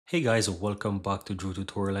Hey guys, welcome back to Drew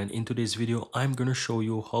Tutorial, and in today's video I'm going to show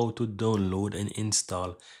you how to download and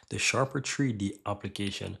install the Shapr3D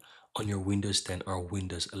application on your Windows 10 or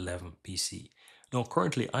Windows 11 PC. Now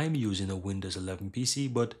currently I'm using a Windows 11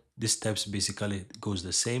 PC, but the steps basically goes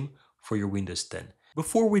the same for your Windows 10.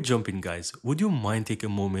 Before we jump in guys, would you mind take a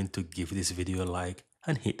moment to give this video a like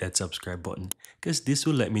and hit that subscribe button, because this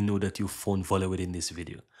will let me know that you found value within this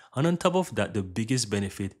video. And on top of that, the biggest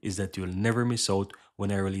benefit is that you'll never miss out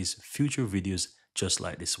when I release future videos just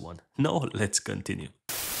like this one. Now let's continue.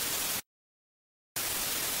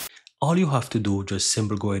 All you have to do, just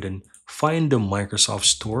simply go ahead and find the Microsoft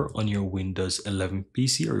Store on your Windows 11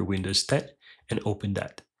 PC or your Windows 10 and open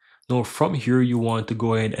that. Now from here, you want to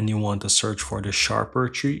go ahead and you want to search for the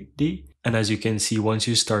Shapr3D. And as you can see, once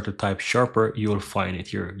you start to type Sharper, you'll find it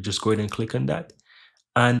here. Just go ahead and click on that.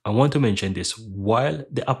 And I want to mention this, while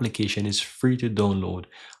the application is free to download,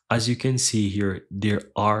 as you can see here, there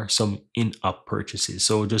are some in-app purchases.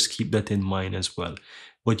 So just keep that in mind as well.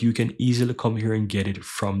 But you can easily come here and get it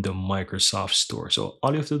from the Microsoft Store. So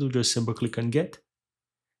all you have to do is just simply click on get,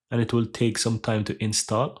 and it will take some time to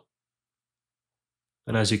install.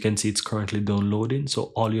 And as you can see, it's currently downloading.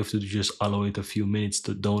 So all you have to do is just allow it a few minutes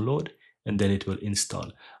to download, and then it will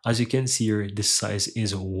install. As you can see here, the size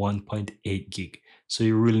is 1.8 gig. So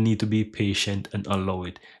you really need to be patient and allow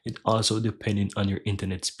it. It also depending on your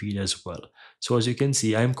internet speed as well. So as you can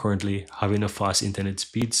see, I'm currently having a fast internet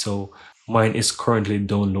speed. So mine is currently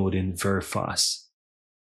downloading very fast.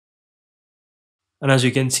 And as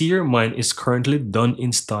you can see here, mine is currently done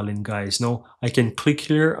installing, guys. Now I can click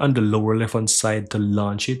here on the lower left hand side to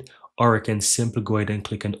launch it, or I can simply go ahead and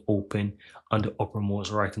click and open on the uppermost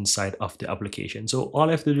right hand side of the application. So all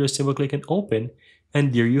I have to do is simply click and open,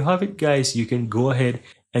 and there you have it, guys. You can go ahead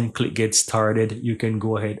and click get started. You can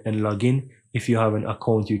go ahead and log in. If you have an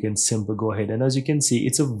account, you can simply go ahead, and as you can see,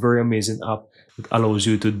 it's a very amazing app that allows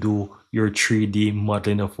you to do your 3D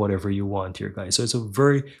modeling of whatever you want here, guys. So it's a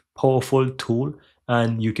very powerful tool,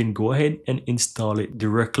 and you can go ahead and install it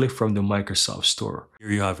directly from the Microsoft Store.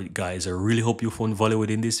 Here you have it, guys. I really hope you found value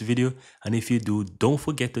within this video, and if you do, don't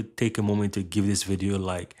forget to take a moment to give this video a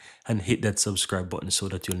like and hit that subscribe button so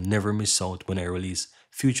that you'll never miss out when I release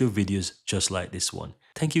future videos just like this one.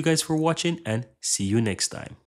 Thank you guys for watching, and see you next time.